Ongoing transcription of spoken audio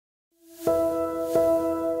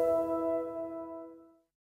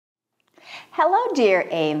Hello, dear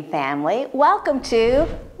AIM family. Welcome to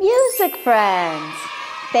Music Friends.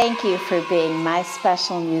 Thank you for being my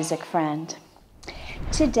special music friend.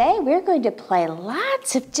 Today, we're going to play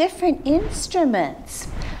lots of different instruments.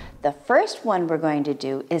 The first one we're going to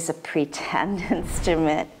do is a pretend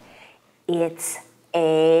instrument. It's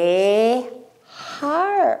a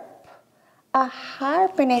harp. A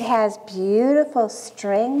harp, and it has beautiful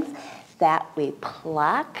strings that we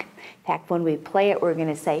pluck. In fact, when we play it, we're going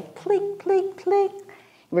to say pling, pling, pling.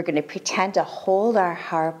 We're going to pretend to hold our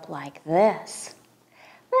harp like this.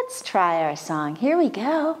 Let's try our song. Here we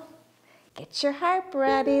go. Get your harp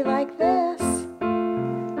ready like this.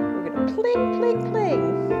 We're going to pling, pling,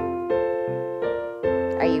 pling.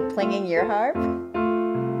 Are you plinging your harp?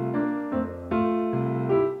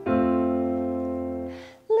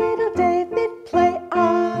 Little David, play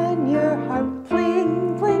on your harp.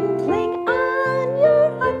 Pling, pling, pling on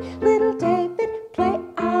your harp. Little David, play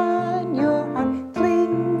on your harp.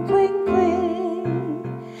 Pling, pling, pling.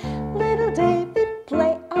 Little David,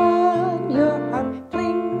 play on your harp.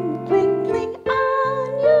 Pling, pling, pling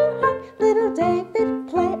on your harp. Little David,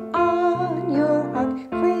 play on your harp.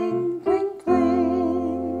 Pling, pling,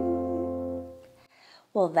 pling.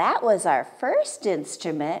 Well, that was our first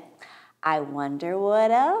instrument. I wonder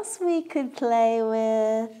what else we could play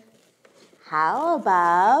with. How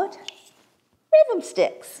about rhythm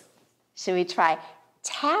sticks? Should we try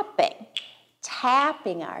tapping?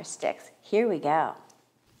 Tapping our sticks. Here we go.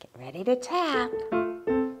 Get ready to tap.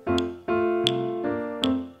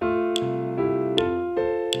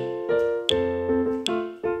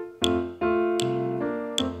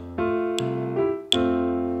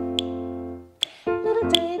 Little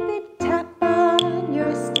David, tap on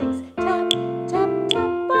your sticks. Tap, tap,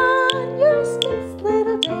 tap on your sticks.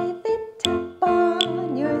 Little David, tap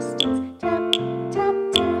on your sticks. Tap, tap,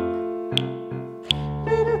 tap.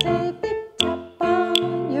 Little David, tap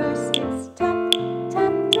on your sticks. Tap,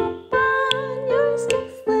 tap, tap on your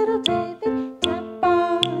sticks. Little David, tap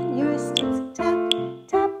on your sticks. Tap,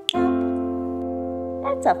 tap, tap.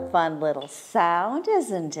 That's a fun little sound,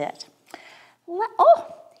 isn't it? Oh,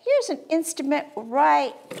 here's an instrument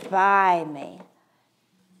right by me.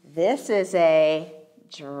 This is a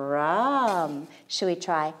drum. Should we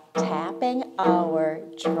try tapping our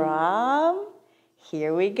drum?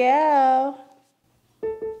 Here we go. I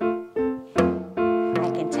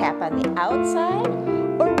can tap on the outside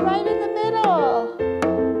or right in the middle.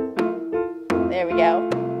 There we go.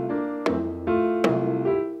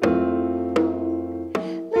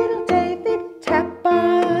 Little David, tap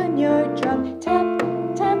on your drum. Tap,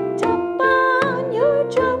 tap, tap on your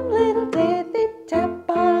drum. Little David, tap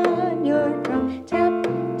on your drum. Tap,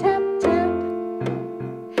 tap, tap.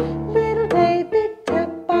 Little David,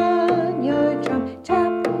 tap on your drum.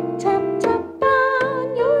 Tap, tap, tap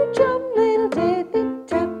on your drum. Little David,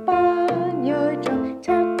 tap on your drum.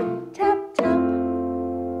 Tap, tap, tap.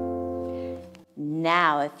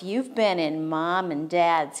 Now, if you've been in Mom and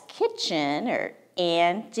Dad's kitchen, or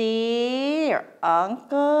Auntie, or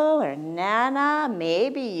Uncle, or Nana,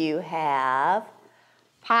 maybe you have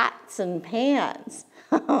pots and pans.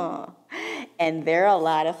 And they're a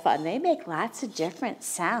lot of fun. They make lots of different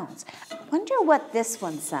sounds. I wonder what this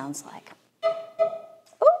one sounds like.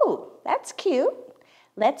 Ooh, that's cute.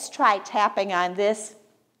 Let's try tapping on this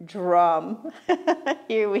drum.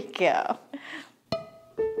 Here we go.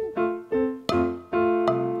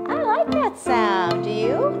 I like that sound. Do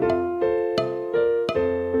you?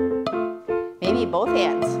 Maybe both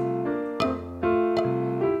hands.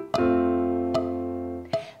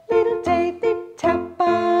 Little David, tap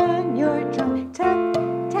on your drum. Tap,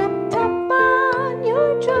 tap, tap on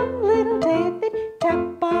your drum. Little David,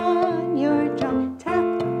 tap on your drum.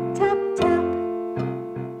 Tap, tap, tap.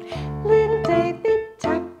 Little David,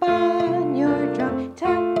 tap on your drum.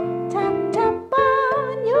 Tap, tap, tap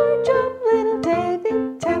on your drum. Little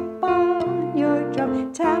David, tap on your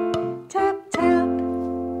drum. Tap, tap, tap.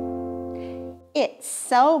 It's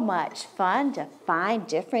so much fun to find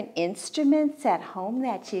different instruments at home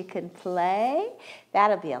that you can play.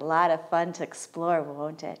 That'll be a lot of fun to explore,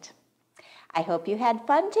 won't it? I hope you had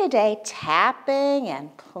fun today tapping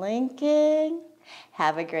and plinking.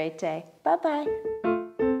 Have a great day. Bye-bye.